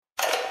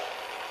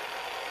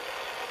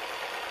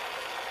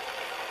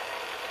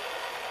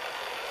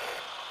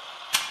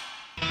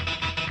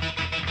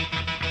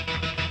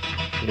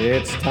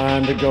It's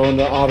time to go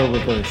into auto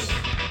reverse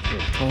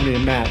with Tony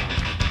and Matt,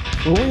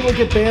 where we look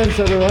at bands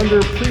that are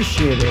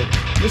underappreciated,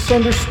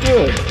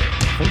 misunderstood,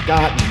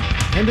 forgotten,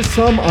 and to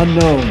some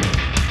unknown.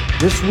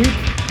 This week,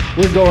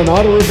 we're going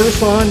auto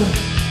reverse on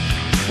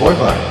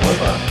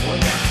Voivod.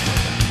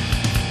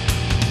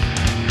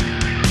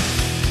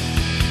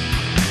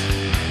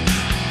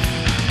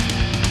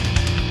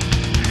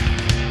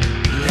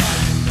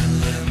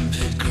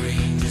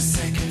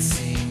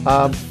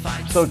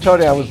 So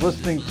Tony, I was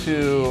listening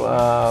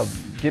to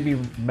Gimme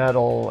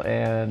Metal,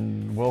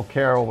 and Will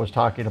Carroll was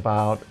talking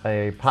about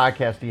a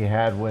podcast he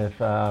had with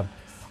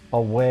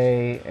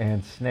Away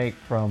and Snake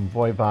from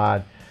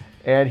Voivod,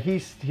 and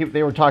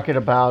they were talking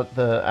about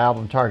the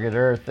album Target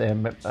Earth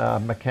and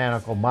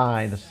Mechanical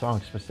Mind, the song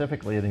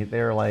specifically, and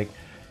they were like,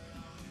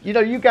 you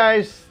know, you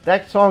guys,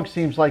 that song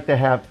seems like they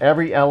have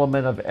every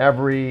element of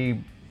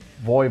every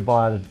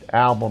Voivod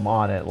album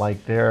on it.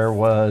 Like there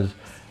was,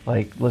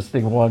 like,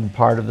 listening one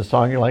part of the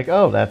song, you're like,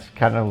 oh, that's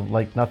kind of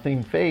like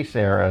Nothing Face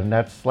era, and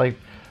that's like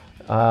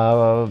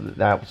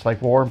that's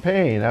like War and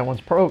Pain, that one's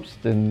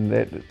Probst,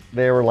 and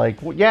they were like,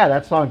 well, yeah,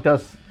 that song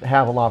does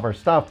have a lot of our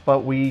stuff,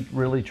 but we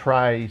really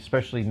try,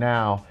 especially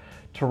now,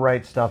 to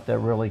write stuff that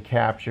really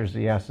captures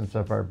the essence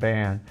of our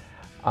band,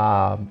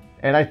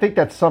 and I think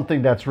that's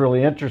something that's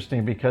really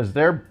interesting because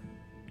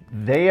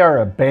they are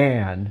a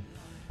band.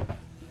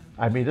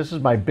 I mean, this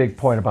is my big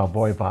point about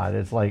Voivod.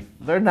 It's like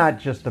they're not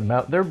just a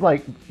metal. They're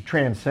like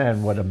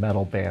transcend what a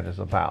metal band is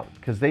about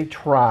because they've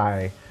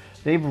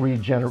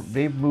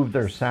moved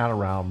their sound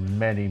around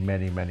many,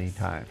 many, many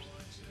times.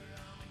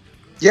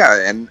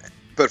 Yeah,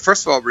 but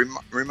first of all,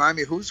 remind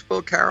me, who's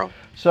Will Carroll?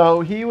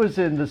 So he was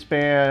in this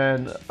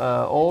band,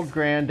 Old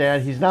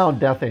Grandad. He's now in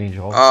Death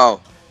Angel.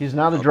 Oh, he's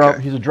now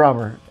He's a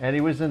drummer, and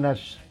he was in that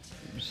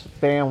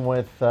band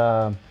with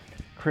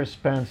Chris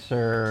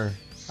Spencer.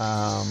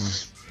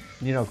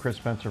 You know Chris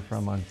Spencer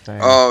from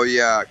Unfame. Oh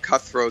yeah,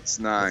 Cutthroat's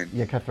 9.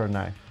 Yeah, Cutthroat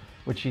 9,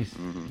 which he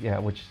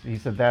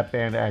said that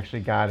band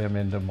actually got him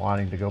into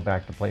wanting to go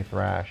back to play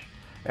thrash.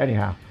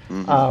 Anyhow,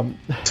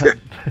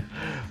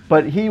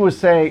 but he was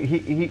saying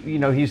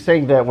he's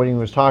saying that when he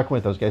was talking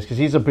with those guys because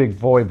he's a big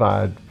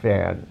Voivod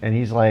fan, and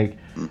he's like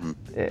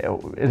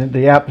in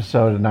the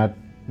episode, and not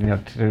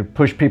to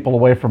push people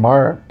away from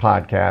our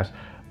podcast,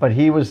 but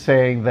he was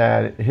saying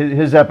that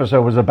his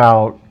episode was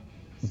about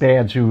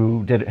bands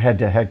who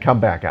had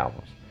comeback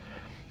albums,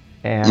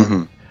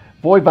 and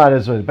Voivod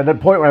is. But the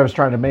point what I was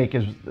trying to make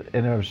is,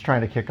 and I was trying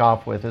to kick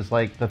off with, is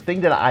like the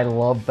thing that I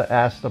love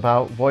best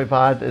about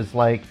Voivod is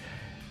like,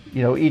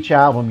 each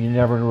album you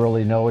never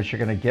really know what you're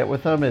going to get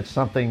with them. It's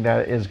something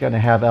that is going to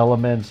have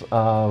elements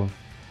of,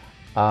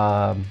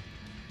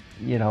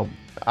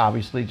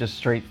 obviously just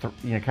straight,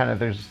 kind of.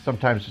 There's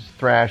sometimes it's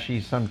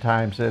thrashy,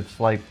 sometimes it's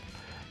like,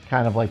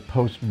 kind of like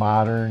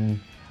postmodern,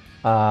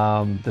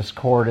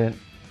 discordant.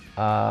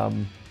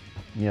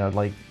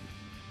 Like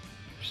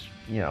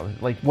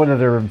one of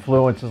their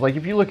influences, like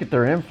if you look at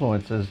their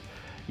influences,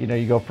 you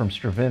go from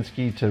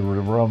Stravinsky to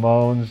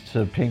Ramones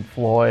to Pink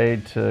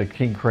Floyd to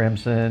King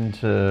Crimson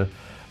to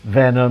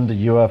Venom to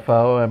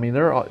UFO. I mean,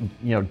 they're all,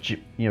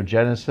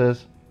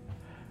 Genesis.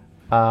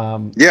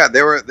 Yeah,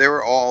 they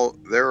were all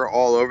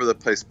over the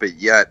place, but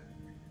yet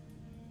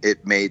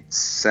it made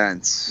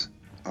sense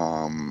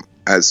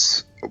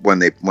as when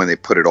they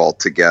put it all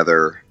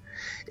together,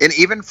 and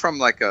even from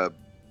like a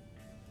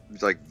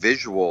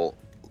visual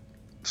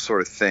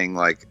sort of thing.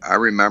 Like I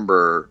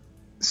remember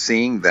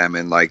seeing them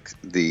in like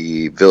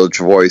the Village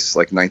Voice,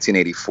 like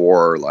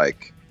 1984,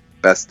 like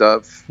best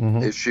of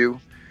issue,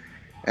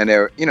 and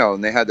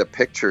and they had the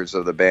pictures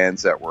of the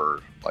bands that were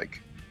like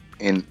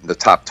in the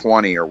top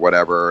 20 or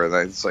whatever, and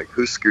it's like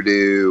Husker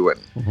Du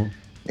and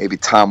maybe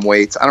Tom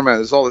Waits. I don't know.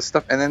 There's all this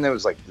stuff, and then there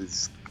was like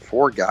these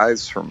 4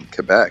 guys from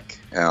Quebec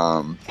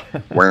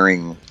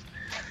wearing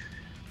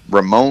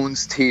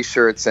Ramones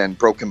t-shirts and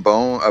Broken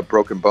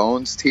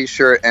Bones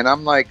t-shirt, and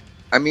I'm like,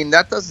 I mean,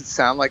 that doesn't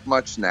sound like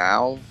much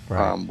now,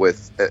 right,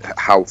 with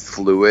how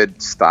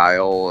fluid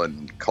style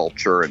and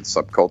culture and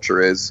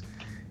subculture is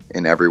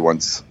in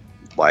everyone's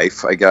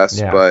life, I guess.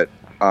 Yeah. But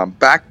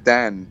back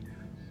then,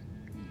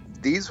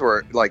 these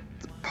were like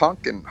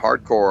punk and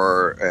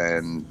hardcore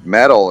and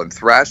metal and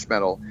thrash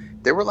metal.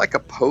 They were like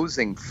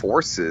opposing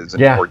forces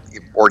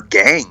or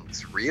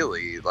gangs,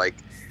 really, like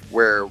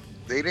where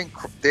they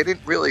didn't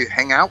really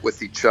hang out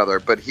with each other.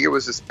 But here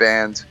was this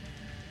band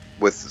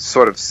with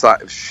sort of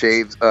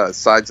shaved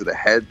sides of the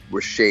head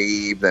were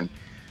shaved, and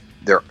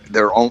their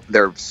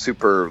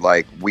super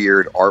like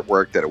weird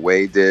artwork that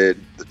Away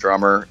did, the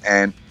drummer,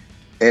 and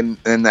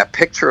that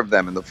picture of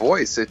them and the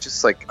voice. It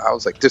just like, I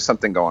was like, there's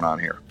something going on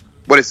here.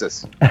 What is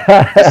this?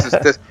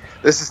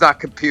 This is not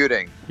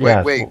computing.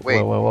 Wait.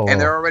 Whoa. And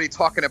they're already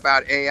talking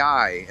about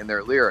AI in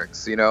their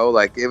lyrics.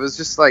 Like it was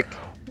just like,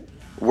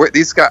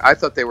 these guys. I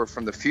thought they were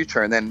from the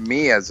future, and then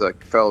me as a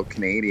fellow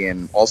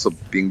Canadian, also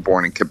being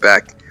born in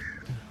Quebec,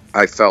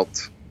 I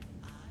felt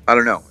I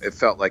don't know. It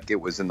felt like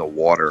it was in the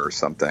water or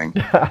something.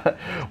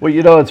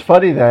 Well, it's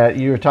funny that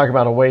you were talking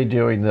about Away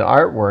doing the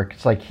artwork.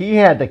 It's like he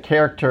had the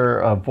character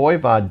of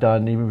Voivod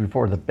done even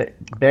before the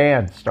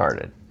band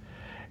started,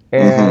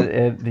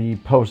 and the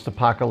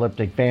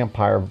post-apocalyptic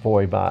vampire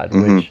Voivod,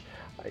 which,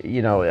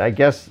 I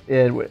guess,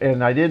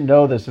 and I didn't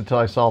know this until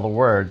I saw the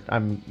word.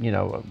 I'm,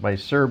 my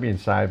Serbian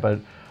side, but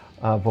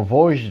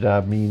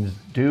Vojvoda means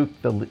Duke,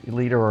 the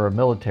leader or a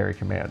military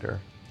commander.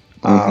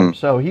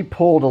 So he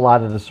pulled a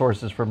lot of the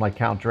sources from like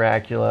Count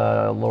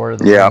Dracula, Lord of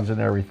the Rings, and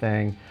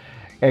everything,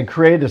 and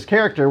created this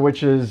character,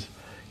 which is,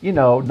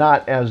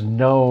 not as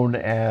known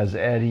as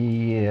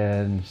Eddie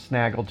and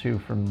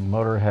Snaggletooth from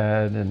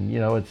Motorhead, and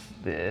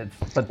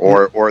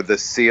or the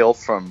Seal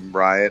from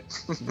Riot.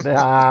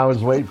 I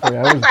was waiting for you.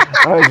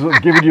 I was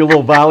giving you a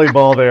little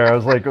volleyball there. I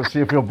was like, let's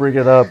see if you'll bring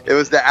it up. It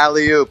was the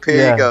alley-oop.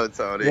 Here you go,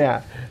 Tony.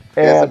 Yeah.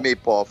 Here's a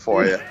meatball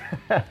for you.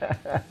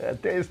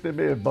 Taste the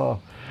meatball.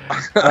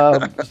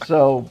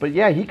 But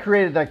yeah, he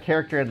created that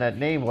character and that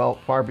name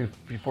far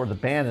before the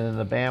band, and then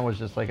the band was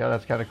just like, oh,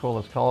 that's kind of cool,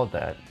 let's call it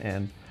that.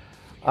 And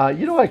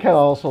what I kind of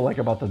also like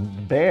about the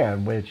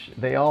band, which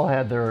they all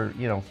had their,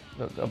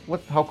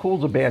 how cool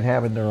is a band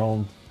having their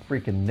own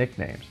freaking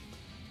nicknames?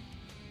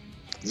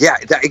 Yeah,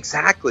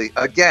 exactly.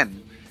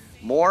 Again,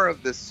 more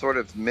of this sort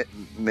of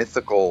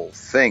mythical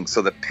thing.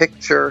 So the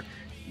picture,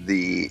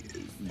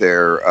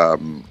 their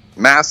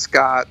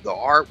mascot, the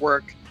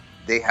artwork,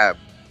 they have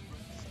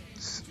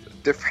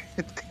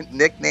different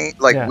nicknames,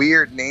 like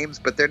weird names,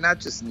 but they're not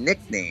just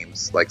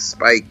nicknames like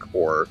Spike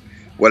or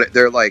what.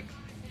 They're like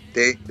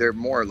they're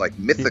more like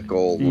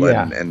mythical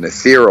and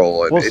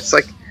ethereal, and it's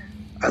like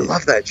I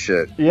love that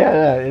shit.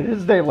 Yeah, it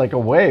is named like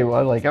Away.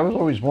 Like I was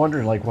always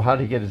wondering, like, well, how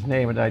did he get his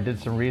name? And I did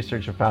some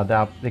research and found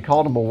out they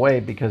called him Away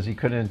because he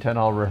couldn't attend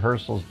all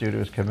rehearsals due to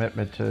his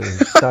commitment to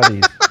his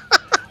studies.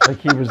 Like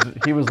he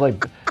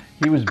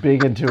was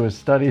big into his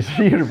studies at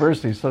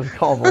university, so they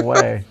called him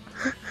Away.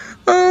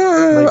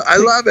 I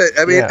love it.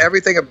 I mean,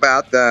 everything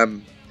about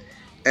them.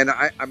 And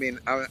I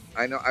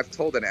know I've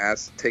told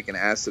taken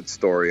acid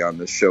story on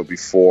this show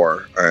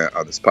before,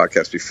 on this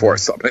podcast before,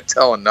 so I'm going to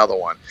tell another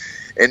one.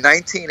 In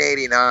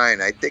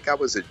 1989, I think I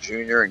was a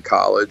junior in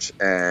college,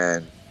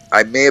 and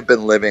I may have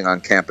been living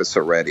on campus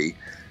already.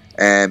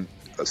 And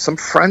some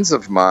friends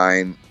of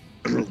mine,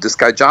 this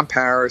guy John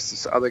Paris,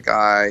 this other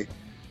guy,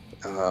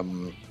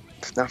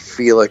 not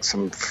Felix,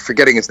 I'm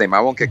forgetting his name. I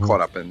won't get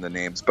caught up in the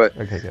names, but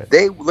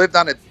they lived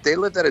at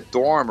a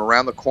dorm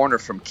around the corner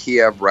from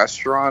Kiev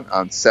Restaurant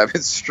on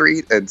 7th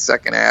Street and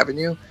 2nd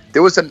Avenue.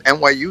 There was an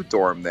NYU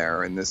dorm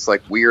there in this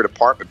like weird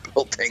apartment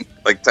building,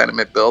 like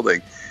tenement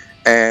building.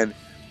 And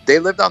they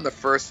lived on the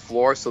first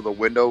floor, so the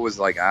window was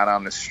like out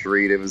on the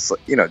street. It was,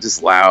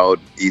 just loud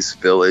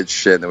East Village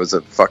shit. And there was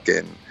a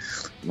fucking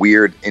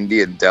weird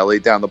Indian deli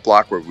down the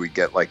block where we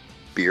get like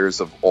beers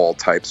of all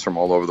types from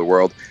all over the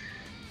world.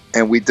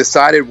 And we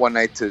decided one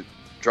night to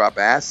drop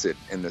acid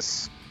in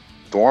this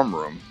dorm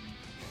room,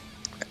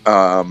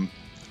 and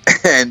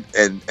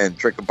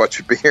drink a bunch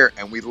of beer.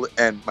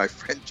 And my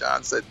friend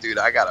John said, "Dude,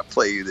 I gotta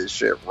play you this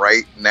shit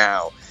right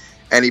now."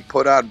 And he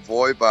put on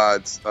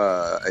Voivod's,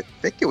 I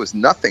think it was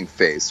Nothing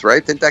Face,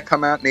 right? Didn't that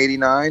come out in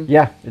 '89?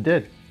 Yeah, it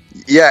did.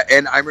 Yeah,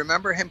 and I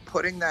remember him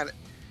putting that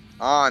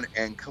on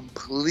and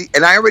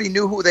and I already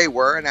knew who they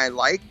were and I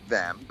liked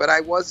them, but I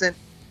wasn't.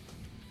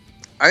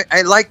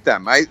 I liked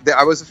them. I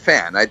was a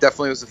fan. I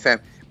definitely was a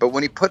fan. But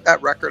when he put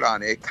that record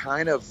on, it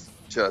kind of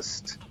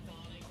just,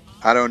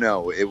 I don't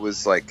know. It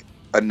was like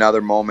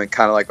another moment,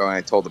 kind of like when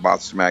I told the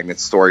Monster Magnet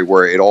story,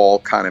 where it all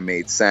kind of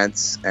made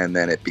sense, and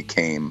then it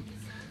became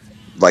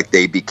like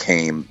they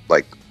became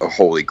like a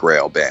holy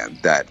grail band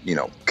that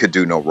could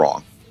do no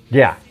wrong.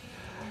 Yeah,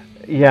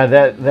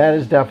 that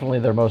is definitely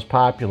their most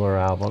popular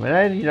album,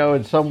 and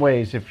in some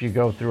ways, if you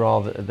go through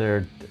all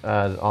their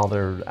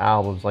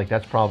albums, like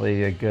that's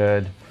probably a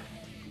good.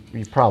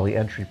 Probably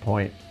entry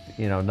point.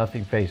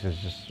 Nothing Face is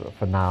just a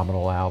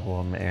phenomenal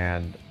album,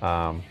 and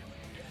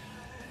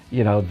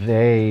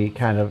they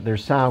kind of their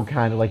sound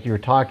kind of like you were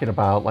talking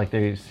about, like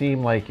they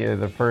seem like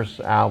the first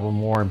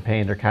album, War and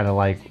Pain, they're kind of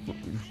like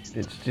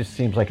it just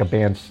seems like a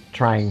band's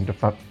trying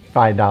to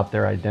find out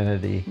their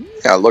identity.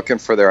 Yeah, looking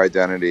for their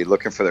identity,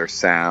 looking for their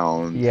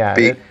sound.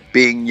 Yeah,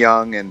 being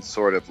young and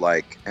sort of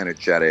like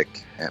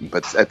energetic,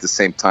 but at the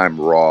same time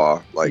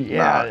raw. Like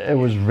it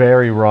was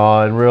very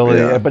raw and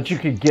really. But you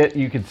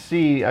could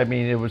see. I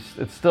mean,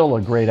 it's still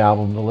a great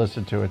album to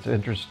listen to. It's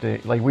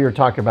interesting. Like we were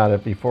talking about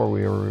it before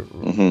we were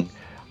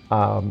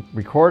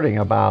recording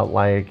about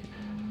like.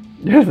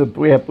 We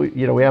have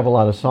a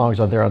lot of songs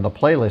on there on the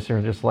playlist here,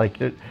 and just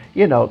like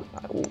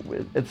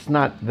it's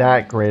not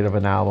that great of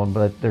an album,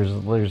 but there's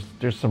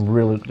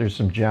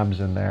some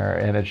gems in there,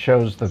 and it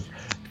shows the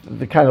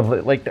kind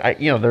of like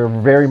they're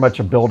very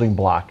much a building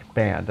block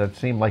band. That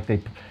seemed like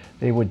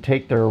they would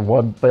take their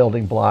one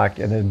building block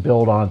and then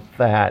build on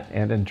that,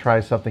 and then try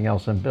something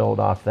else and build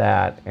off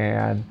that,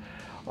 and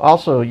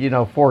also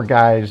four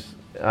guys.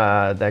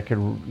 That could,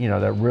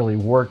 that really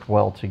worked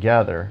well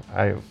together.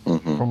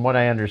 From what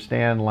I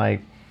understand, like,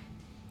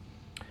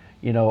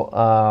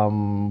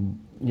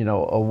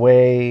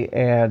 Away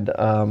and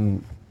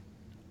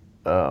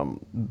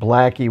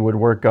Blackie would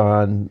work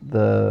on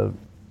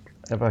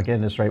if I'm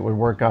getting this right, would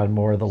work on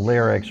more of the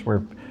lyrics,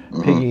 where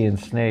Piggy and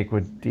Snake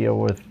would deal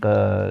with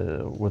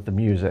the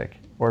music,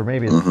 or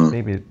maybe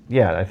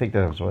I think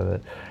that was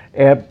what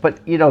it.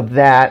 But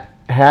that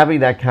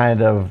having that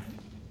kind of,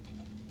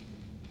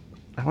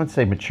 I wouldn't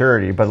say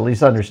maturity, but at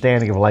least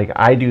understanding of, like,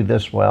 I do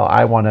this well.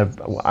 I want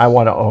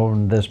to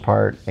own this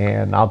part,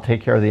 and I'll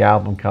take care of the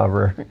album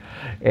cover,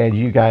 and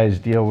you guys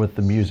deal with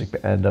the music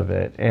end of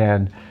it.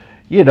 And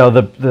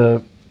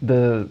the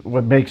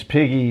what makes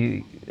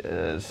Piggy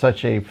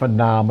such a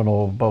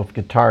phenomenal both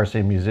guitarist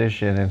and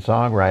musician and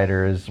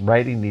songwriter is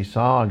writing these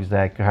songs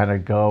that kind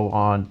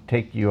of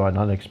take you on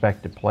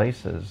unexpected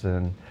places.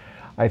 And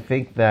I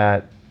think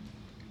that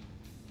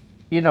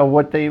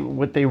what they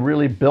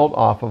really built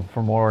off of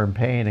from War and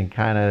Pain, and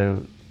kind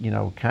of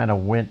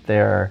went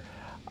there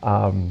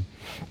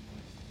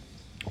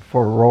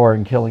for Roar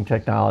and Killing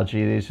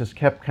Technology. They just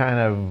kept kind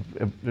of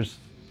just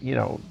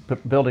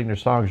building their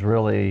songs,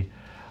 really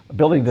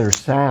building their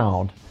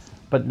sound,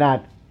 but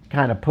not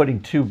kind of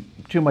putting too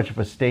much of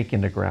a stake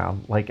in the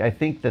ground. Like, I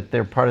think that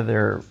they're part of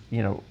their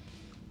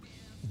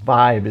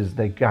vibe is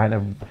they kind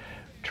of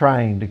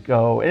trying to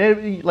go,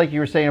 and like you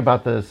were saying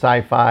about the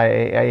sci-fi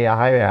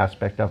AI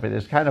aspect of it,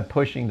 is kind of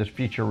pushing this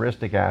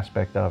futuristic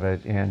aspect of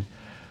it. And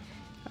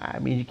I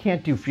mean, you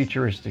can't do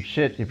futuristic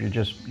shit if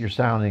you're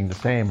sounding the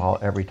same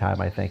every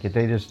time. I think it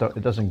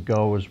doesn't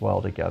go as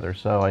well together.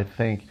 So I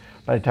think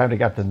by the time they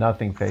got to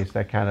Nothing Face,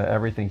 that kind of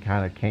everything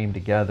kind of came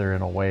together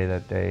in a way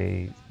that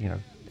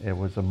it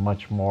was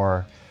much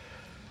more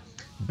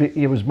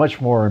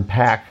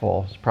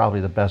impactful. It's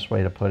probably the best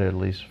way to put it, at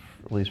least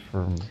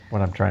from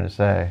what I'm trying to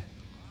say.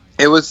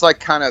 It was like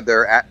kind of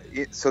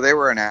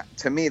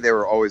to me, they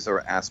were always an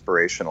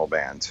aspirational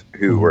band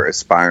who were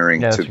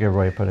aspiring to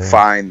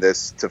find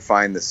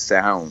the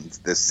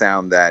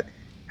sound that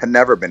had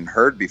never been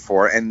heard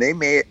before. And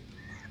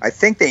I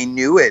think they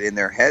knew it in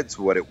their heads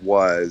what it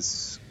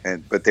was,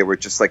 but they were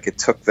just like, it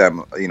took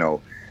them,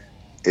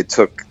 it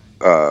took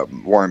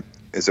Warren.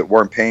 Is it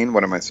War and Pain?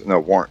 What am I saying? No,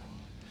 Warren.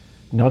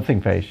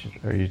 Nothing Face.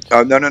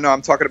 No.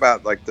 I'm talking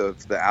about like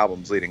the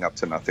albums leading up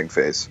to Nothing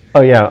Face. Oh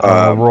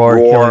yeah,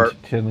 Roar,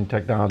 Killing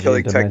Technology.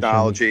 Killing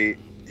Technology.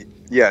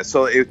 Yeah,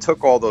 so it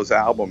took all those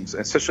albums,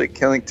 especially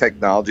Killing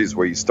Technology is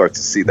where you start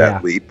to see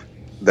that leap,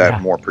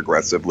 more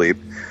progressive leap.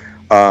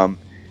 But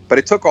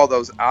it took all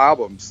those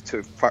albums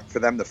for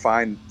them to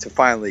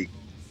finally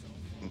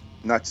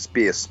not just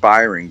be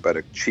aspiring, but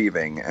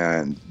achieving.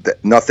 And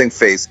Nothing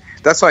Face.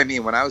 That's what I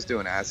mean when I was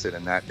doing Acid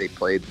and that he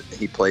played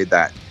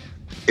that.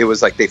 It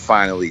was like they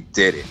finally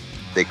did it.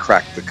 They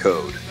cracked the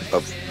code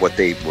of what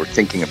they were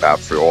thinking about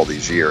for all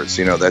these years.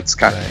 That's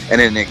kind of, and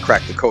then it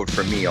cracked the code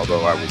for me,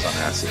 although I was on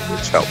acid,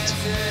 which helped.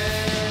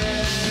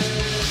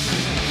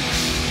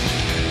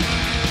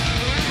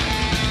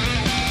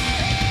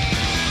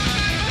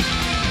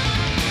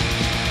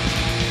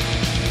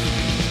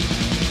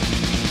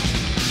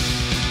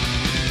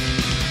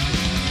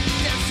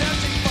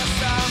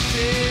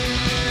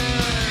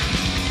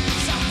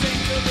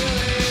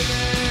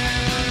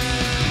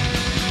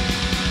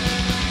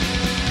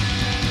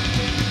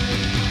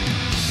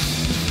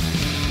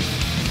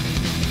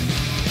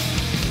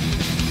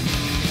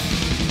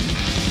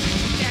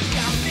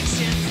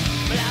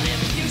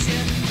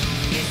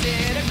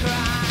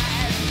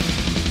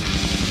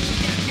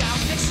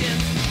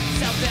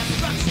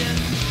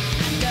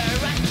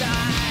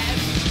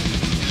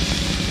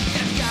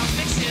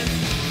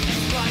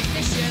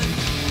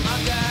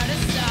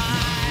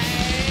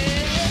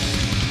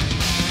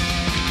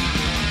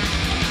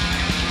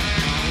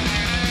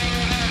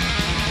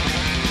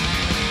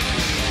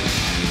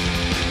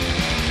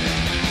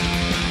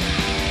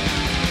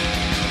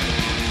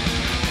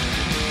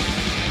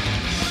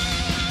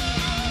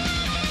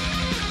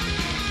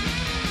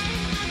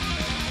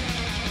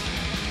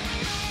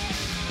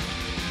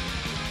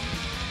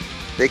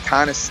 They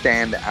kind of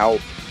stand out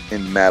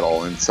in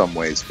metal in some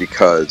ways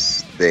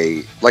because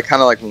they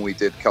kind of like when we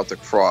did Celtic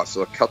Frost.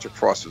 So Celtic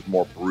Frost was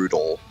more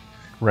brutal,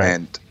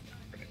 right?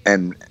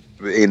 And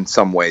in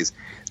some ways,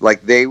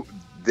 like they were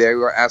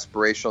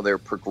aspirational, they were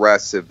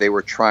progressive, they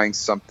were trying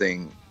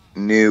something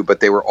new, but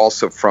they were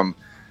also from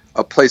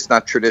a place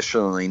not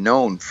traditionally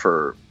known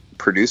for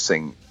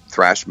producing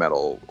thrash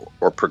metal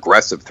or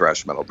progressive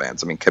thrash metal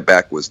bands. I mean,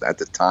 Quebec was at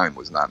the time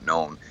was not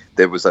known.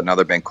 There was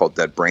another band called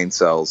Dead Brain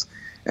Cells.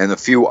 And a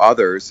few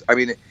others. I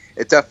mean,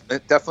 it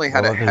definitely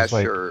had a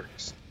Hesher.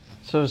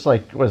 So it's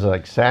like, was it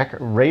like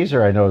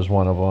Razor? I know is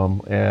one of them.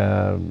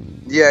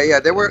 Yeah.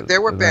 There were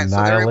bands.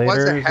 So there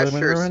was a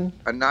Hesher.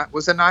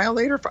 Was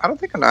Annihilator? I don't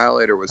think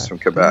Annihilator was from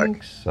Quebec. I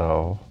think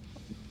so.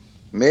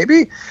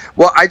 Maybe.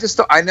 Well,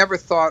 I never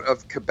thought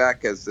of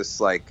Quebec as this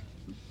like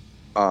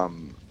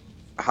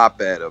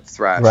hotbed of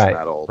thrash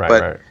metal.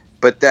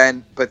 But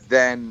then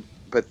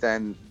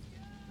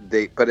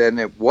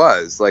it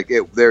was like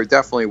there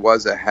definitely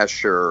was a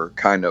Hesher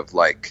kind of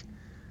like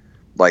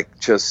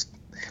just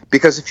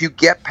because if you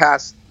get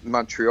past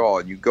Montreal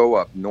and you go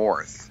up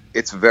north,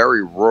 it's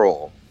very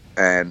rural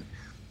And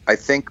I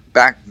think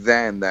back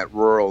then that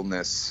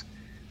ruralness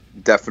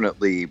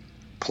definitely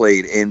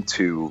played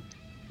into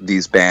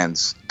these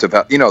bands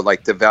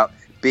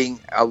being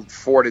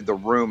afforded the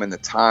room and the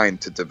time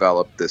to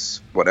develop this,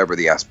 whatever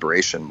the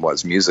aspiration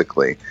was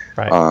musically.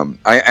 Right.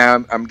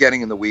 I'm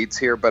getting in the weeds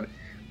here, but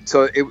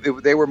so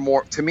they were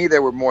more, to me, they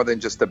were more than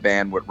just a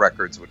band with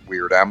records with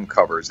weird album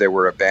covers. They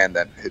were a band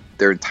that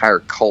their entire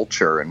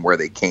culture and where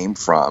they came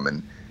from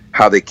and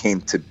how they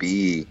came to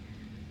be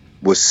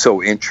was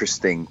so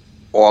interesting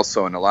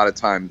also. And a lot of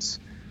times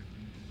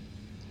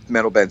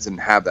metal bands didn't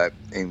have that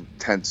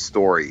intense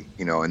story,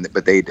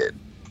 but they did.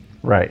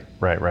 Right.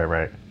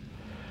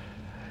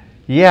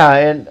 Yeah,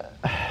 and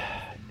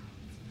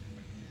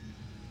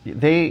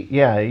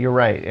you're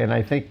right. And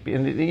I think,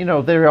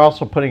 they're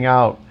also putting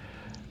out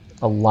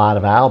a lot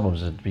of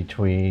albums in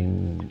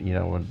between,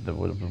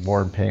 when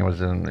War and Pain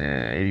was in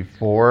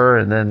 '84,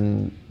 and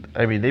then,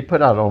 they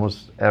put out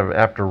almost,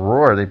 after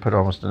Roar, they put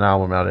almost an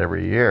album out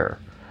every year.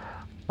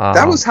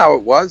 That was how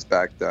it was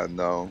back then,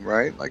 though,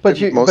 right? Like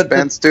most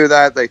bands do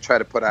that. They try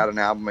to put out an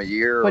album a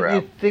year. But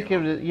you think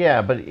of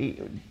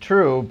it,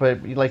 true.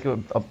 But like a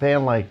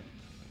band like,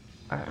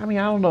 I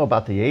don't know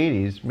about the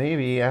 '80s.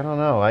 Maybe, I don't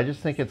know. I just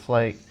think it's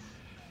like,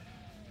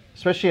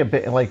 especially a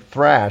bit like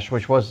thrash,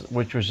 which was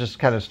just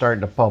kind of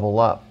starting to bubble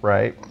up,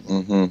 right?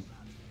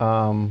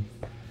 Mm-hmm.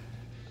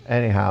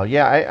 Anyhow,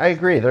 yeah, I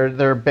agree.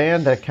 They're a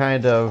band that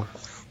kind of,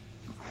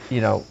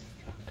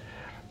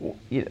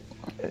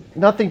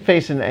 nothing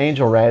facing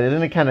Angel Rat, and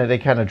then they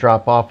kind of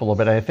drop off a little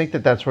bit. I think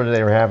that's where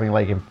they were having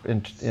like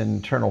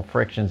internal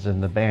frictions in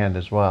the band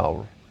as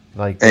well,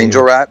 like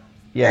Angel Rat.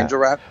 Yeah. Angel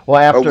Rat.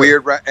 Well, after a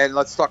weird, and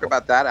let's talk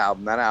about that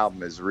album. That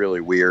album is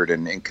really weird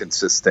and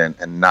inconsistent,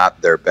 and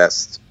not their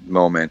best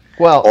moment.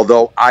 Well,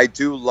 although I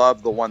do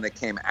love the one that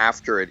came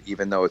after it,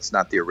 even though it's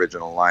not the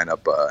original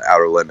lineup.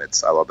 Outer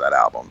Limits. I love that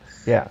album.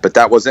 Yeah, but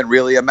that wasn't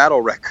really a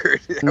metal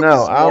record. It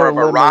was more of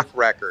a rock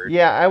record.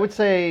 Yeah, I would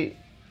say,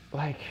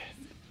 like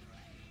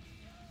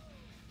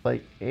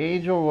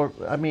Angel.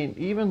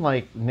 Even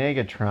like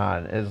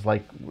Negatron is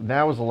like,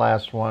 that was the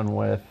last one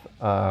with.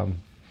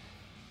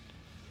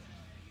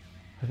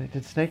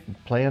 Did Snake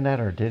play on that,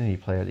 or didn't he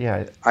play it?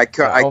 Yeah, I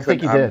don't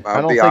think he did.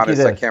 I'll be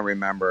honest, I can't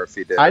remember if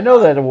he did. I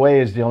know that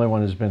Away is the only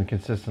one who's been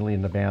consistently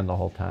in the band the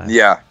whole time.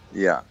 Yeah.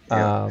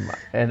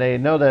 And they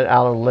know that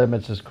Outer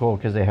Limits is cool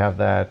because they have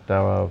that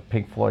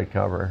Pink Floyd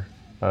cover,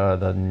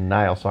 the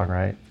Nile song,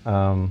 right?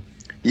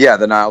 Yeah,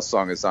 the Nile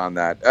song is on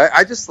that.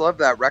 I just love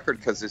that record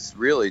because it's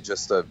really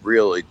just a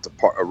real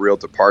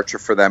departure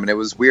for them, and it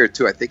was weird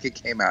too. I think it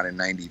came out in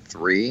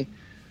 '93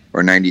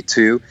 or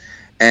 '92.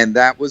 And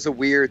that was a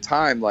weird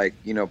time, like,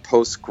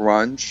 post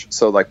grunge,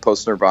 so like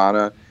post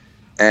Nirvana,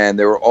 and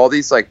there were all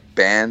these like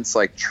bands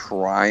like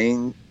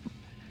trying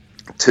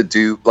to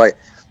do like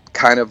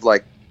kind of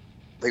like,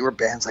 they were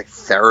bands like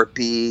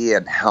Therapy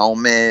and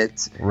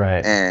Helmet,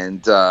 right,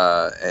 and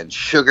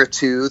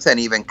Sugartooth and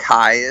even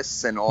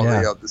Caius and all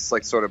this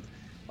like sort of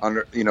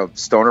under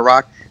stoner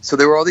rock. So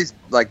there were all these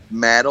like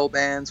metal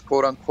bands,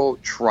 quote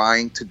unquote,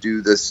 trying to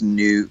do these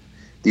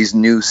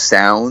new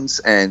sounds,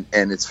 and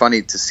it's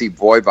funny to see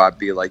Voivod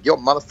be like, "Yo,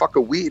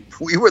 motherfucker, we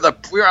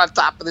were on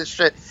top of this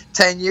shit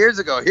 10 years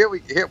ago. Here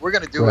we're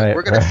gonna do it.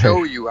 We're gonna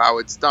show you how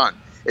it's done."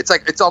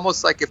 It's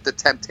almost like if the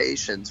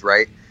Temptations,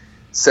 right,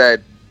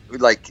 said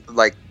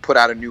like put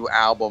out a new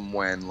album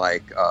when I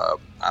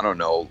don't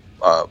know,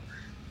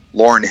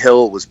 Lauryn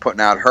Hill was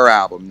putting out her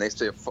album. They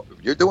say,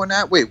 "You're doing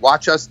that? Wait,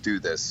 watch us do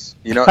this."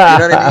 You know what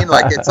I mean?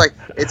 Like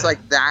it's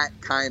like that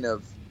kind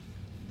of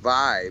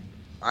vibe.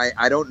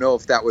 I don't know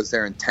if that was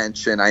their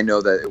intention. I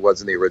know that it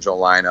wasn't the original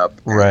lineup.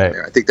 Right.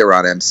 I think they were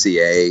on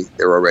MCA.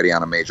 They were already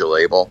on a major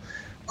label.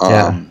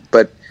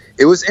 But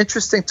it was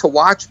interesting to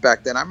watch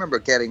back then. I remember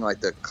getting like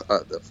the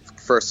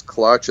first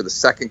Clutch or the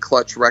second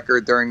Clutch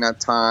record during that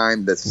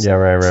time. The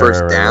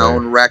first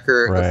Down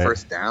record. The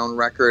first Down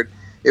record.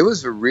 It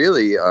was a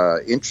really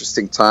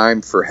interesting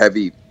time for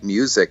heavy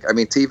music. I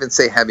mean, to even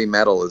say heavy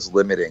metal is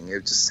limiting.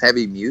 It was just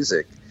heavy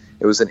music.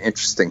 It was an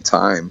interesting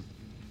time.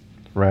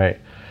 Right.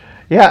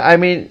 Yeah, I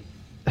mean,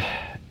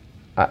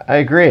 I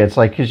agree. It's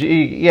like, because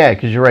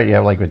you're right. You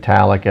have like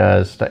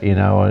Metallica,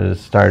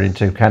 is starting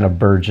to kind of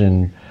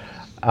burgeon.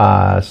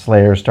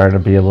 Slayer starting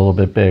to be a little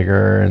bit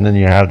bigger, and then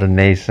you have the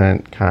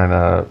nascent kind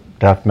of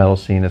death metal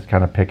scene that's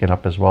kind of picking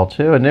up as well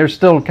too. And they're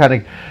still kind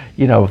of,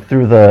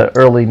 through the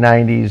early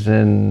 '90s,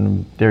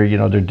 and they're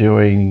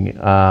doing.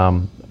 I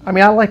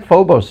like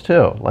Phobos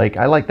too. Like,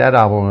 I like that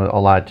album a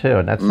lot too,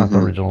 and that's not the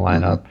original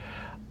lineup.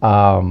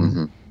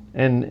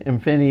 And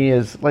Infinity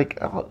is like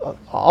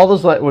all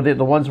those, like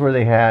the ones where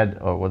they had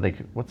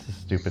what's the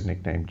stupid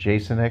nickname,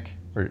 Jasonic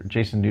or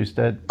Jason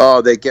Newsted?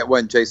 Oh, they get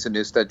when Jason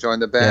Newsted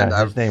joined the band.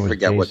 Yeah, his name was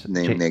forget what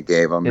name they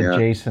gave him. Yeah,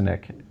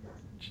 Jasonic,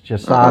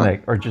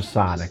 Jasonic or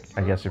Jasonic.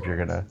 I guess if you're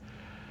gonna,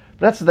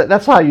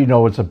 that's how you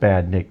know it's a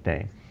bad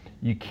nickname.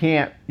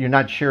 You're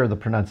not sure of the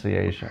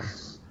pronunciation.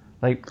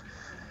 Like,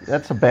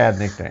 that's a bad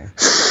nickname.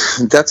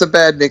 That's a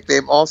bad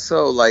nickname.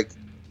 Also, like,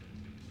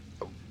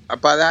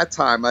 by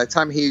the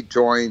time he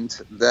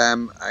joined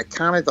them, I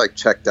kind of like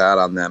checked out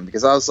on them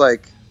because I was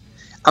like,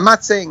 I'm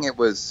not saying it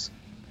was.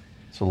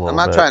 I'm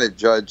not trying to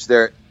judge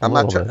their. I'm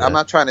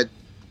not trying to.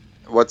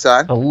 What's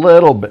that? A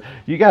little bit.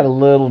 You got a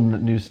little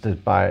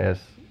Newsted bias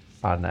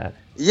on that.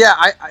 Yeah,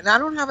 I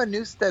don't have a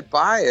Newsted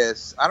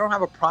bias. I don't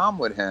have a problem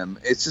with him.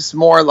 It's just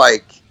more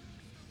like,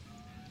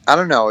 I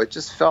don't know. It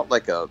just felt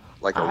like a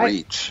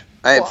reach.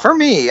 For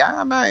me,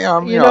 I'm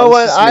you know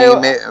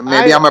what?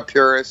 Maybe I'm a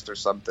purist or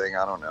something.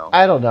 I don't know.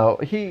 I don't know.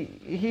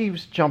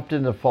 He's jumped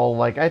in the fold.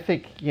 Like, I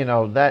think,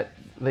 that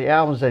the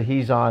albums that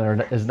he's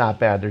on is not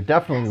bad. They're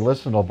definitely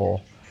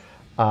listenable.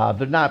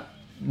 They're not.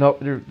 No,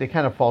 they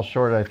kind of fall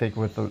short, I think,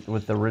 with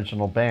the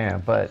original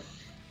band. But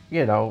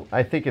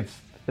I think it's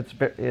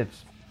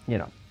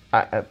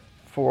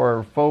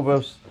for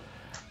Phobos.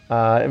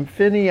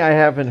 Infinity, I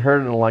haven't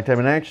heard in a long time,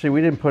 and actually,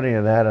 we didn't put any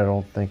of that. I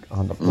don't think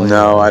on the playlist.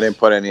 No, I didn't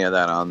put any of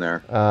that on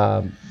there.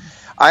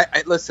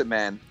 I listen,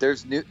 man.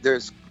 There's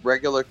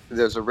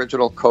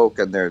original Coke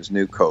and there's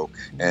new Coke,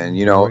 and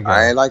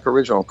I like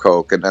original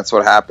Coke, and that's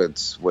what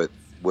happens with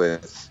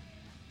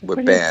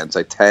bands.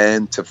 I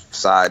tend to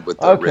side with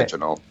the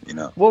original.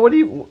 Well, what do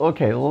you?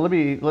 Okay, well,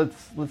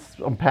 let's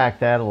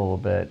unpack that a little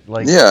bit.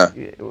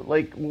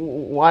 Like,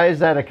 why is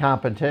that a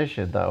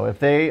competition though? If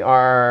they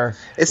are,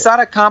 it's not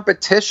a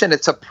competition.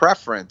 It's a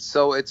preference.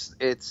 So it's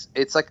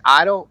like,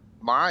 I don't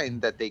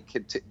mind that they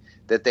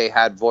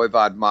had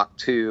Voivod Mach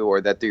 2 or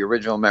that the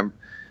original member.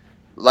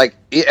 Like,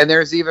 and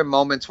there's even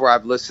moments where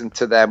I've listened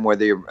to them where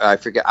I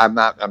forget.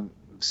 I'm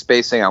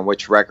spacing on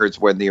which records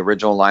when the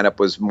original lineup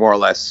was more or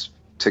less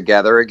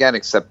together again,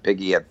 except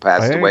Piggy had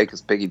passed away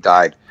because Piggy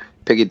died.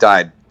 Piggy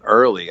died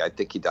early. I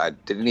think he died.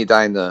 Didn't he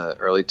die in the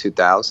early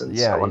 2000s?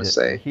 Yeah, I want to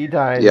say he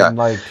died in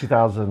like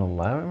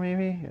 2011,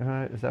 maybe.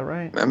 Is that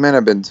right? It may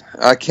have been.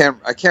 I can't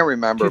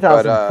remember.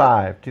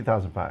 2005.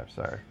 2005.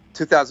 Sorry.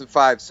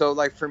 2005. So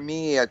like for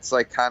me, it's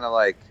like kind of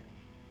like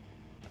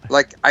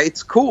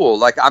it's cool.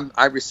 Like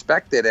I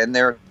respect it, and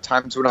there are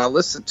times when I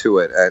listen to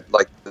it at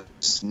like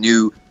this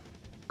new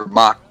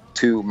Mach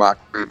 2, Mach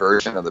 3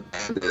 version of the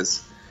band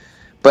is.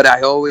 But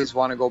I always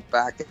want to go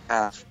back and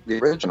have the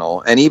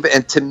original, and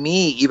to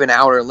me, even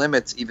Outer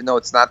Limits, even though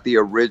it's not the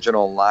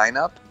original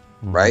lineup,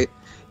 right?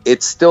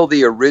 It's still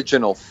the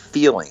original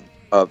feeling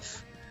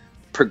of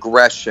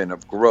progression,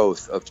 of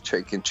growth, of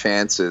taking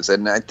chances,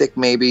 and I think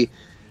maybe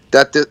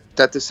that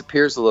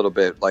disappears a little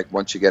bit, like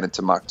once you get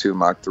into Mach 2,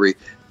 Mach 3,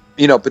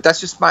 But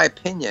that's just my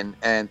opinion,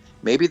 and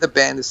maybe the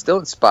band is still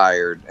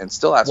inspired and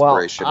still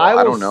aspirational. Well,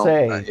 I don't know.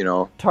 Say,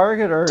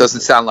 Target Earth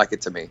doesn't sound like it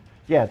to me.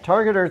 Yeah,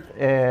 Target Earth,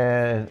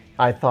 and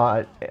I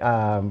thought,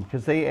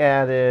 because they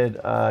added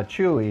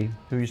Chewy,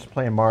 who used to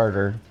play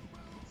Martyr.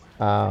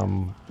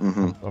 I'm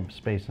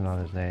spacing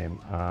on his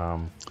name.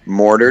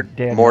 Mortared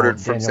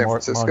from San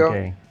Francisco?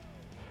 Monkey.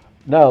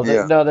 No,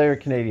 they're a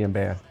Canadian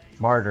band.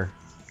 Martyr.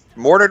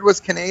 Mortared was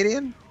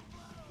Canadian?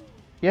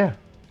 Yeah,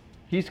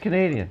 he's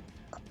Canadian.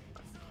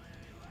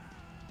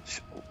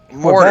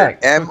 Mortared,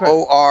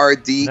 Mordered.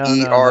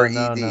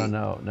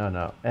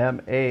 No.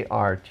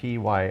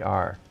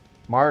 Martyr.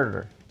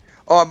 Martyr.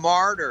 Oh,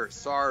 Martyr.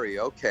 Sorry.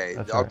 Okay.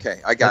 Right.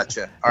 Okay. I got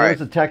you. All right.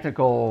 It's a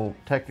technical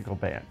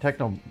band.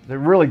 They're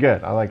really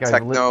good.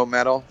 Techno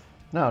metal.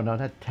 No, not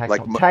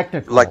technical.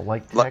 Technical.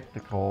 Like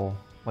technical.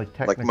 Like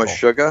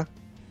Meshuggah?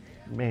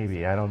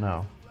 Maybe. I don't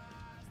know.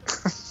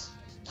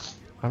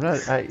 I'm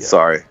not.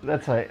 Sorry.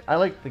 That's right. I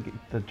like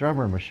the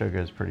drummer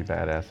Meshuggah is pretty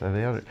badass.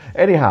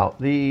 Anyhow,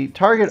 the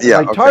Target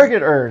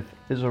Target Earth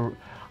is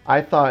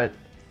I thought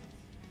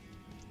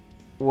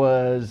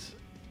was.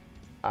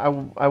 I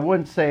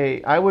wouldn't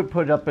say I would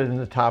put it up in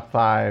the top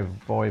 5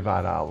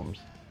 Voivod albums.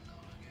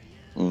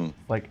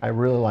 Like, I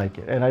really like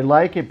it, and I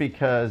like it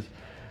because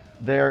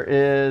there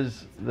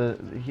is the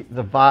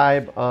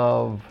vibe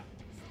of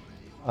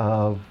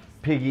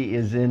Piggy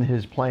is in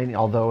his playing,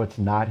 although it's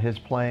not his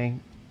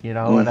playing,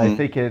 And I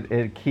think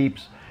it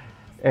keeps.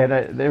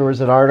 And there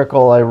was an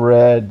article I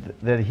read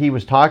that he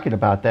was talking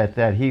about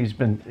that he's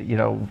been,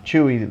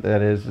 Chewy,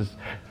 that is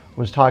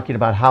was talking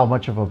about how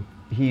much of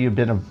he had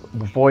been a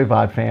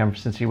Voivod fan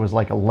since he was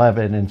like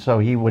 11, and so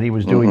when he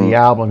was doing the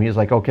album, he was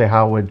like, okay,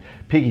 how would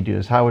Piggy do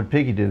this? How would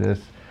Piggy do this?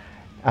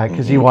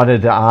 Because he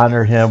wanted to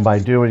honor him by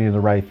doing the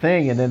right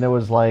thing, and then it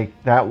was like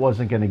that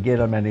wasn't going to get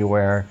him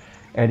anywhere,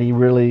 and he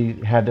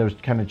really had to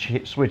kind of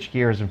switch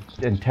gears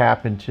and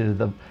tap into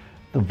the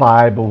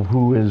vibe of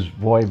who is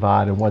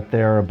Voivod and what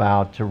they're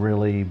about to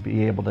really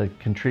be able to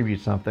contribute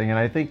something. And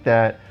I think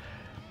that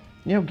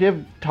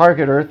give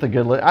Target Earth a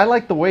good look. I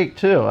like The Wake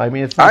too. I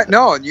mean, it's not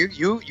no, and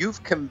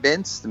you've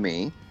convinced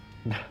me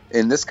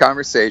in this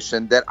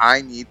conversation that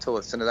I need to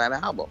listen to that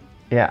album.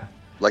 Yeah,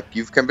 like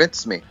you've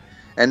convinced me,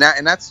 and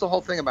that's the whole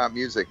thing about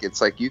music.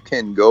 It's like you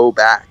can go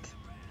back.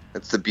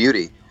 That's the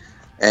beauty,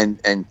 and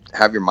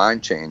have your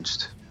mind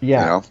changed.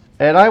 Yeah,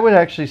 and I would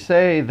actually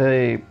say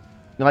there's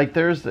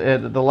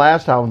the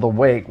last album, The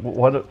Wake.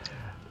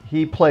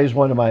 He plays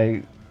one of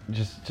my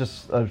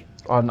just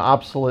on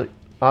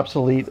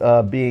Obsolete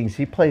Beings.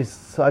 He plays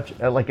such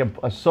like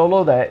a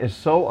solo that is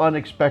so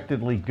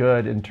unexpectedly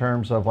good in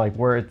terms of like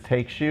where it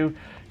takes you,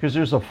 because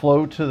there's a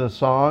flow to the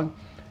song,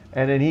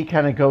 and then he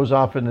kind of goes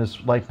off in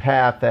this like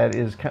path that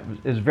is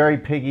very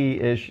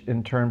Piggy-ish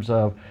in terms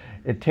of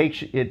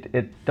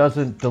it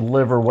doesn't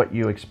deliver what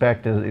you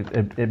expect.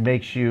 It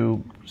makes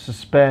you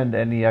suspend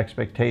any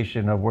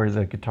expectation of where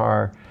the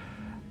guitar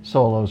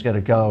solo is going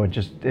to go.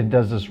 It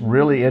does this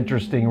really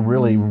interesting,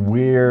 really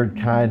weird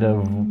kind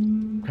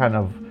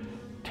of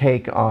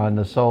take on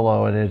the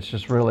solo, and it's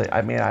just really,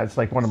 I mean, it's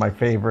like one of my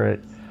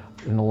favorite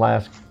in the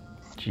last,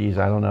 geez,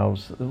 I don't know,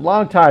 a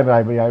long time.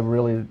 I mean, I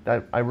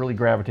really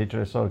gravitate to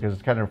the solo because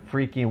it's kind of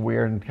freaky and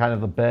weird, and kind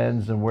of the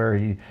bends and where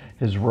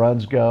his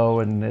runs go,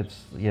 and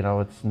it's, you know,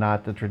 it's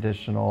not the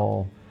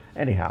traditional.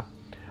 Anyhow,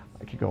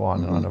 I could go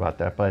on and on about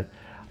that, but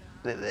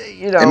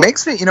you know, it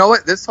makes me, you know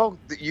what, this whole,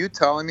 you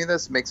telling me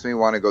this makes me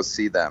want to go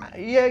see them.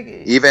 Yeah,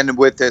 even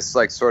with this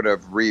like sort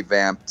of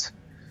revamped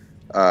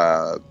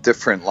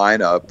different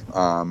lineup,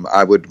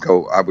 I would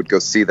go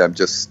see them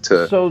just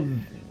to. So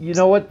you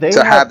know what,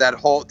 have that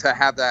whole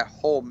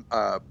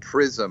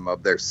prism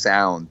of their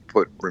sound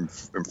put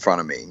in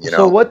front of me. You know.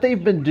 So what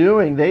they've been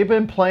doing, they've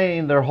been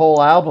playing their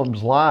whole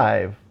albums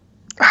live.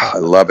 I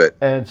love it.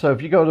 And so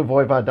if you go to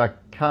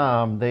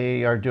voivod.com,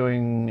 they are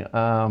doing.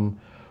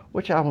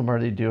 Which album are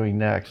they doing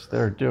next?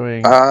 They're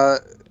doing.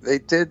 They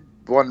did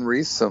one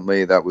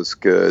recently that was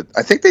good.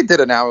 I think they did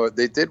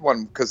They did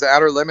one because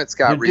Outer Limits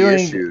got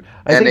reissued.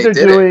 I think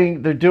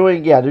they're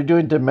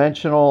doing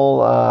Dimensional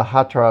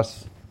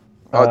Hatros.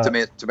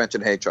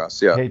 Dimension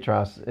Hatros, yeah.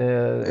 Hatros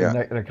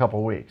in a couple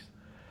of weeks.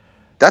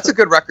 That's a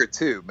good record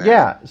too, man.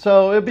 Yeah,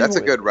 so that's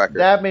a good record.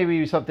 That may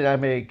be something I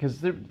made, because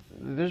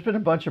there's been a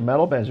bunch of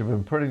metal bands who've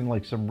been putting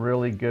like some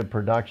really good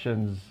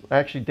productions.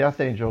 Actually, Death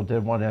Angel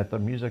did one at the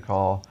Music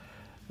Hall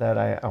that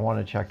I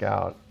want to check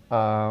out.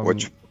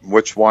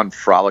 Which one?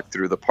 Frolic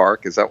Through the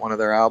Park? Is that one of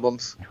their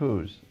albums?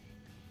 Whose?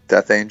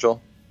 Death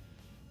Angel?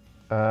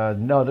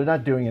 No, they're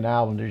not doing an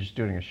album. They're just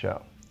doing a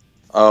show.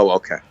 Oh,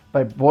 okay.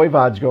 But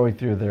Voivod's going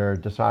through their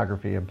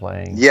discography and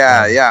playing.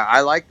 Yeah, I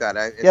like that.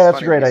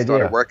 That's a great idea. I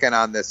started working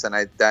on this,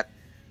 and that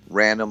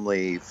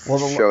randomly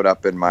showed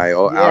up in my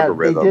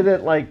algorithm. They did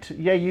it like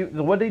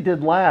what they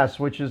did last,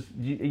 which is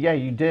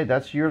you did.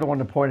 You're the one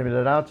that pointed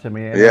it out to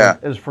me. And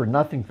it was for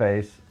Nothing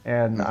Face,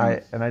 and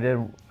it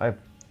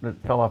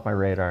fell off my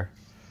radar.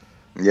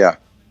 Yeah.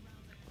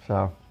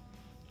 So.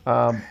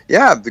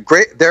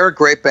 They're a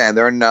great band.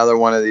 They're another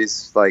one of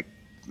these like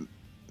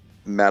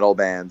metal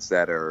bands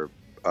that are.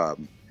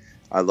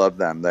 I love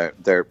them.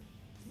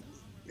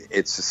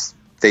 It's just,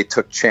 they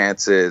took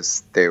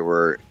chances. They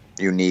were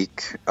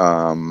unique,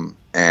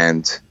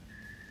 and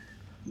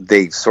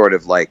they sort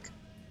of like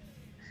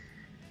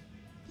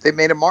they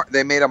made a mark.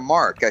 They made a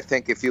mark. I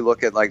think if you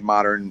look at like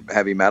modern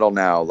heavy metal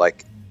now,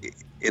 like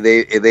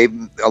they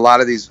a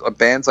lot of these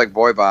bands like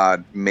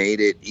Voivod made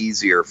it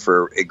easier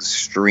for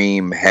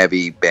extreme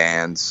heavy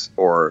bands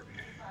or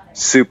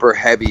super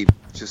heavy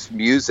just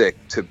music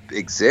to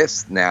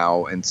exist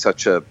now in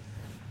such a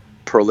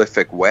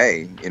prolific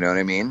way. You know what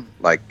I mean?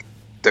 Like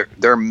there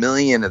are a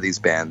million of these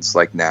bands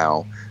like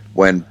now,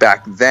 when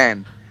back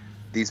then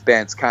these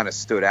bands kind of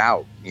stood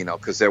out, you know,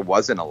 because there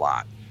wasn't a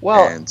lot.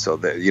 Well, and so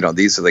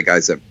these are the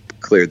guys that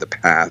cleared the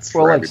path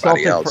for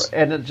everybody else.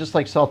 And just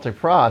like Celtic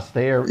Frost,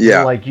 they're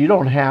like, you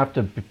don't have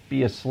to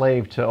be a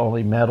slave to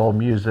only metal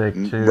music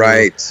to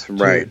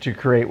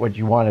create what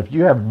you want. If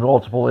you have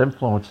multiple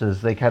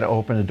influences, they kind of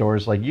open the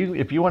doors. Like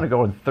if you want to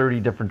go in 30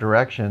 different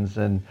directions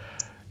and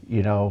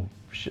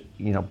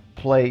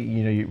play,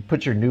 you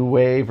put your new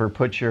wave or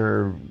put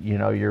your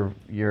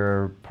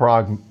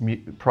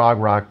prog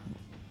rock,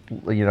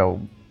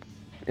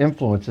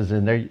 influences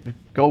in there,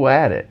 go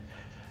at it.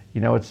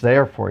 It's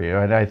there for you.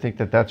 And I think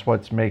that's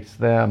what makes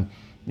them,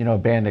 a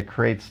band that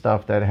creates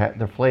stuff that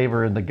the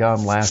flavor and the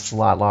gum lasts a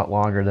lot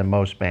longer than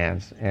most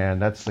bands. And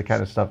that's the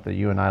kind of stuff that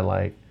you and I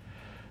like.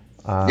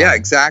 Yeah,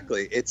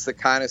 exactly. It's the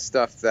kind of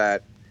stuff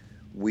that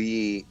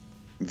we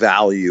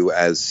value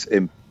as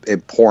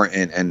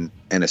important and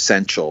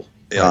essential.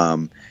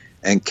 Right.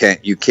 And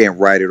you can't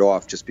write it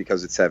off just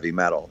because it's heavy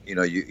metal.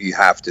 You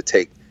have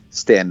to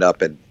stand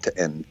up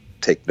and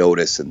take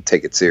notice and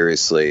take it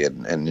seriously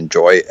and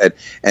enjoy it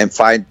and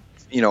find,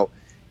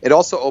 it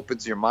also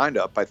opens your mind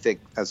up, I think,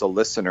 as a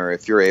listener.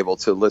 If you're able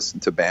to listen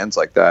to bands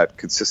like that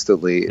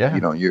consistently,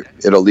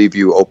 it'll leave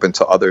you open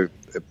to other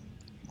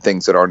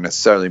things that aren't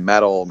necessarily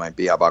metal, might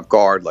be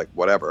avant-garde, like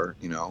whatever,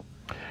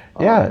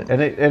 Yeah,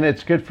 and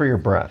it's good for your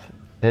breath.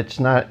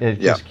 It's not. It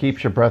just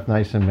keeps your breath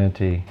nice and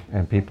minty,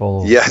 and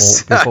people.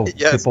 Yes,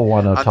 people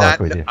want to talk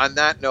with you. On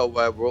that note,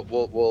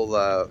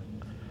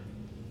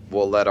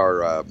 we'll let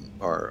our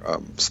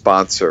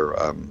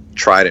sponsor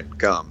Trident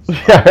gum.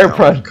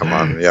 Come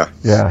on, yeah.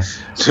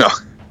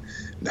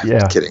 No,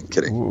 kidding.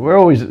 We're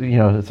always,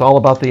 it's all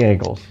about the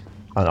angles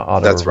on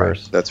auto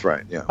reverse. That's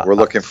right. Yeah, we're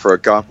looking for a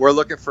gum. We're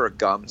looking for a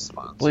gum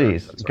sponsor.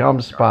 Please,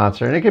 gum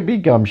sponsor, and it could be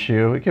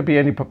Gumshoe. It could be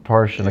any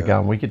portion of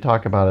gum. We could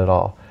talk about it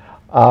all.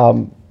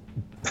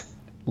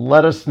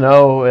 let us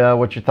know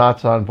what your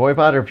thoughts on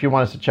Voivod, or if you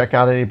want us to check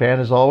out any band.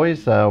 As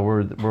always,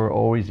 we're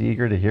always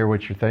eager to hear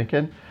what you're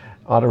thinking.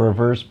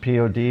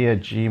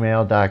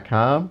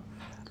 autoreversepod@gmail.com,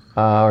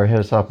 or hit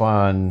us up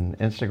on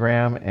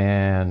Instagram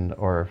and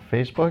or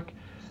Facebook.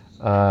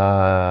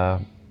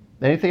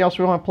 Anything else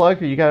we want to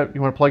plug? Or you want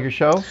to plug your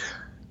show?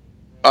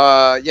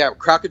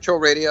 Crowd Control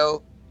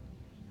Radio,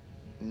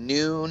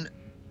 noon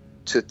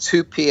to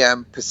 2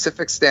 p.m.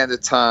 Pacific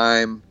Standard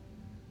Time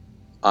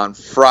on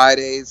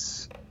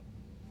Fridays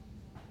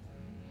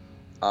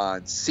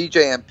on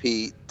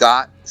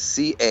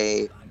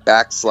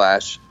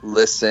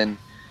cjmp.ca/listen.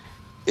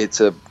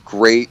 It's a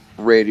great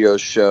radio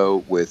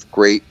show with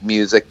great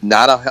music,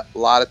 not a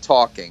lot of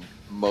talking,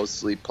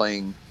 mostly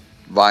playing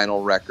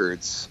vinyl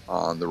records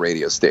on the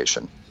radio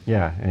station.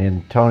 Yeah,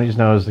 and Tony's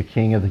known as the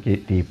king of the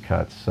deep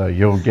cuts, so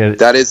you'll get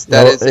that is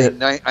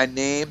a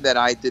name that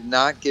I did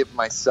not give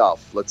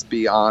myself. Let's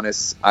be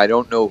honest, I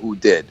don't know who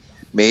did.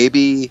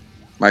 Maybe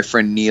my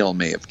friend Neil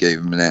may have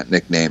given him that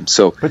nickname.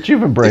 So, but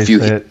you've embraced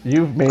it.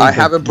 I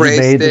have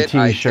embraced it. The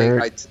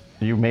T-shirt.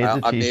 You made the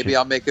T-shirt. Maybe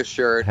I'll make a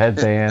shirt.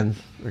 Headbands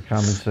are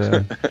coming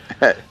soon.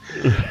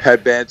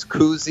 Headbands,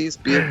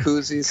 koozies, beer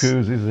koozies.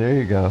 Koozies. There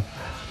you go.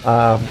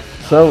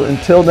 So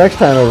until next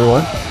time,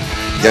 everyone.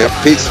 Yeah.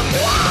 Peace.